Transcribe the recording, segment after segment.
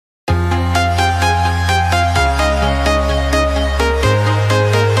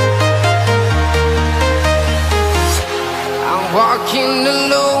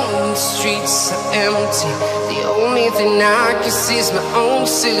empty. The only thing I can see is my own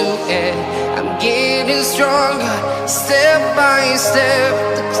silhouette. I'm getting stronger, step by step.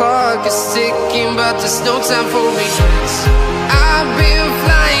 The clock is ticking, but there's no time for regrets. I've been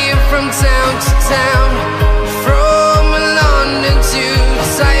flying from town to town, from London to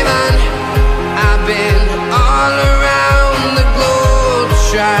Taiwan. I've been all around the globe,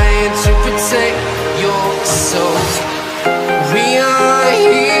 trying to protect your soul. We are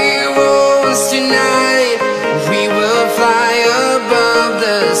heroes tonight. We will fly above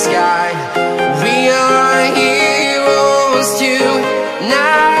the sky. We are heroes tonight.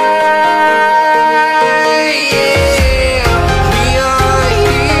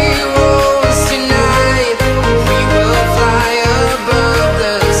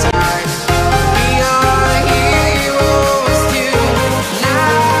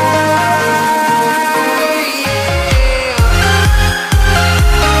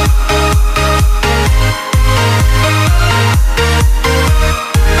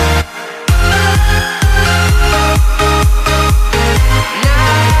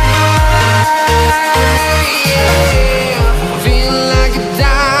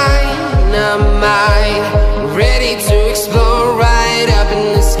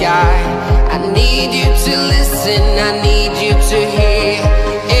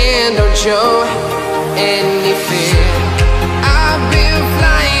 Show any fear. I've been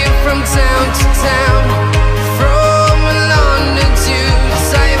flying from town to town, from London to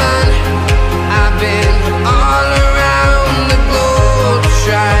Taiwan. I've been all around the globe,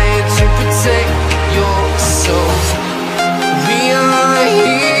 trying to protect your soul. We are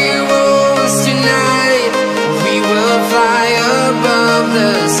heroes tonight. We will fly above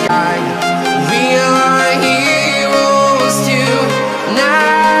the sky. We are heroes tonight.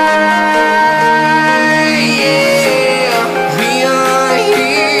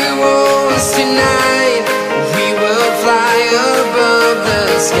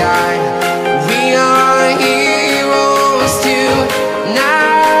 Sky. We are heroes tonight.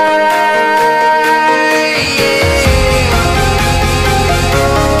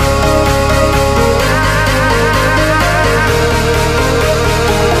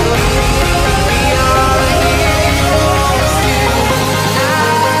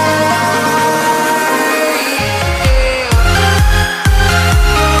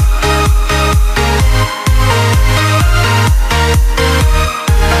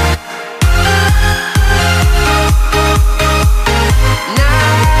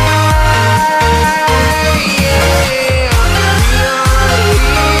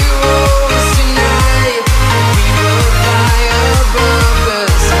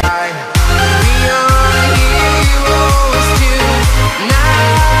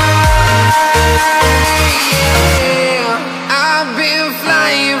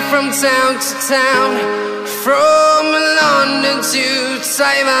 Town to town, from London to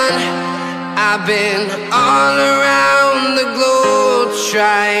Taiwan. I've been all around the globe,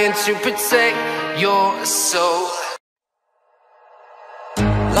 trying to protect your soul.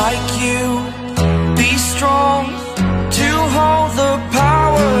 Like you, be strong to hold the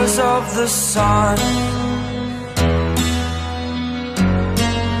powers of the sun.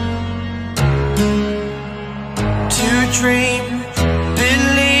 To dream,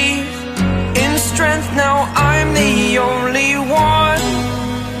 now I'm the only one,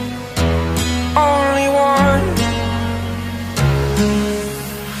 only one.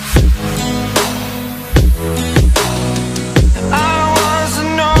 I was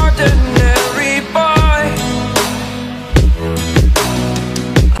an ordinary boy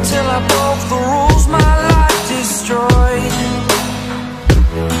till I broke the rules, my life destroyed,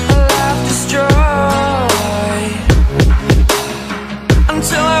 a life destroyed.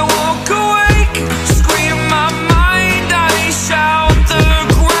 Until I walk away, scream my mind, I shout, the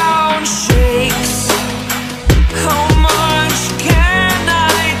ground shakes. How much can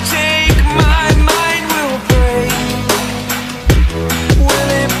I take? My mind will break. Will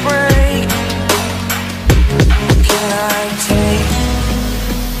it break? Can I take?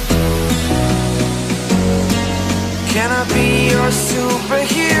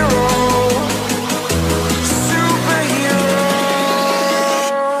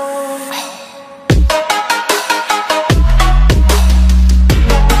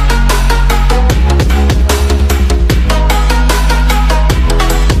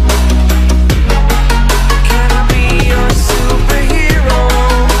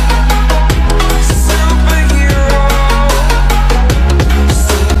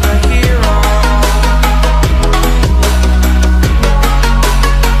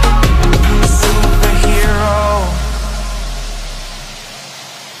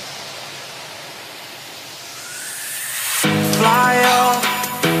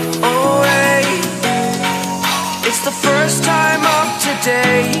 It's the first time of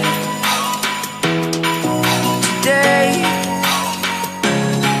today. Today.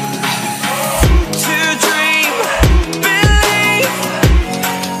 To dream, believe.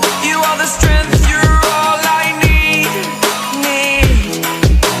 You are the strength, you're all I need.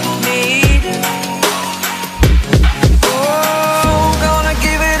 Oh, gonna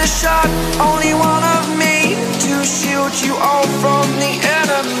give it a shot. Only one of me to shield you all from the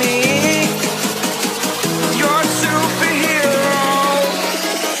enemy. You're a superhero.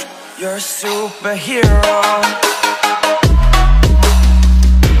 You're a superhero.